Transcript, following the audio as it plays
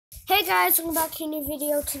Hey guys, welcome back to a new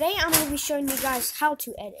video. Today I'm going to be showing you guys how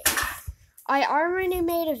to edit. I already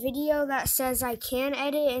made a video that says I can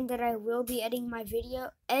edit and that I will be editing my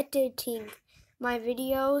videos,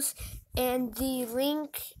 and the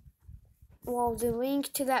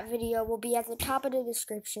link to that video will be at the top of the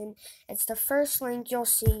description. It's the first link you'll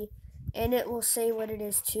see, and it will say what it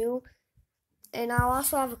is too. And I'll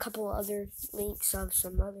also have a couple other links of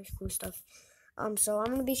some other cool stuff. So I'm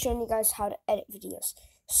going to be showing you guys how to edit videos.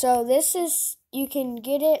 So this is, you can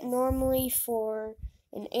get it normally for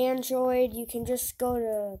an Android. You can just go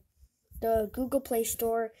to the Google Play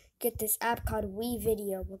Store, get this app called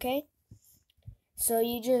WeVideo, okay? So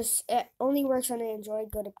it only works on Android.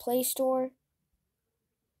 Go to Play Store,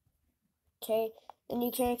 okay? And you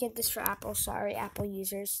can't get this for Apple, sorry, Apple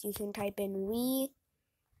users. You can type in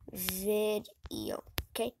WeVideo,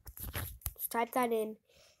 okay? Just type that in.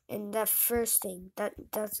 And that first thing,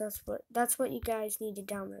 that's what you guys need to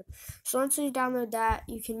download. So once you download that,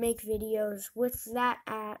 you can make videos with that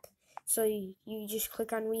app. So you just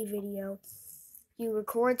click on WeVideo, you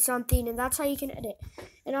record something, and that's how you can edit.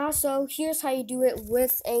 And also, here's how you do it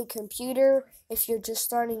with a computer if you're just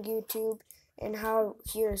starting YouTube, and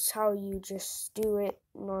here's how you just do it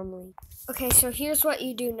normally. Okay, so here's what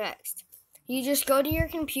you do next. You just go to your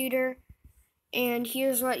computer, and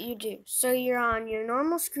here's what you do. So you're on your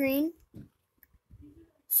normal screen.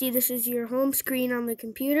 See, this is your home screen on the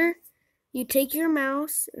computer. You take your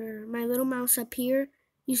mouse, or my little mouse up here.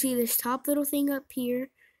 You see this top little thing up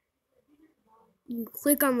here. You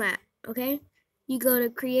click on that, okay? You go to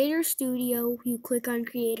Creator Studio. You click on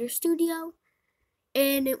Creator Studio,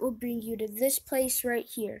 and it will bring you to this place right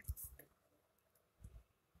here.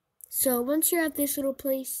 So once you're at this little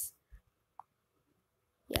place,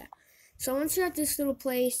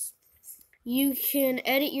 you can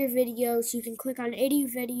edit your videos. You can click on any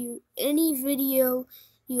video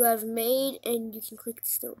you have made, and you can click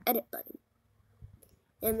this little edit button.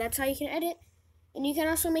 And that's how you can edit. And you can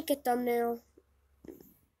also make a thumbnail,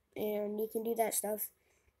 and you can do that stuff.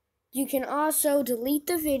 You can also delete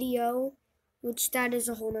the video, which that is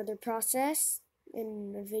a whole nother process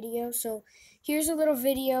in the video. So here's a little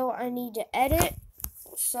video I need to edit.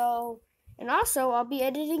 And also, I'll be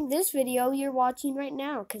editing this video you're watching right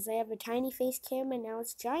now, because I have a tiny face cam and now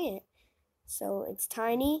it's giant. So it's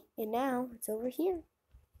tiny, and now it's over here.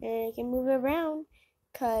 And I can move it around,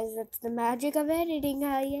 because that's the magic of editing.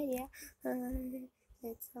 Yeah.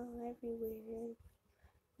 It's all everywhere.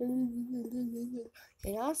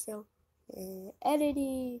 And also,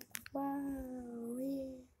 editing. Wow.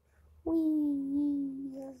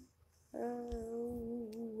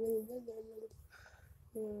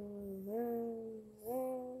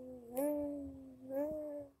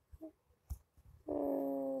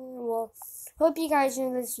 Well, hope you guys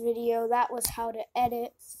enjoyed this video. That was how to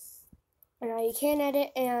edit and how you can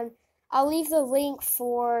edit, and I'll leave the link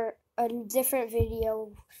for a different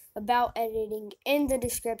video about editing in the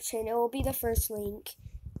description. It will be the first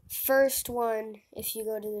one if you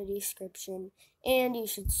go to the description, and you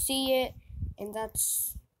should see it, and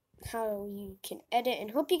that's how you can edit.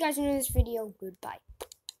 And hope you guys enjoyed this video. Goodbye.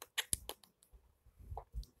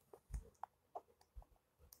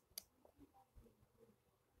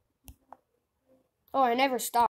 Oh, I never stopped.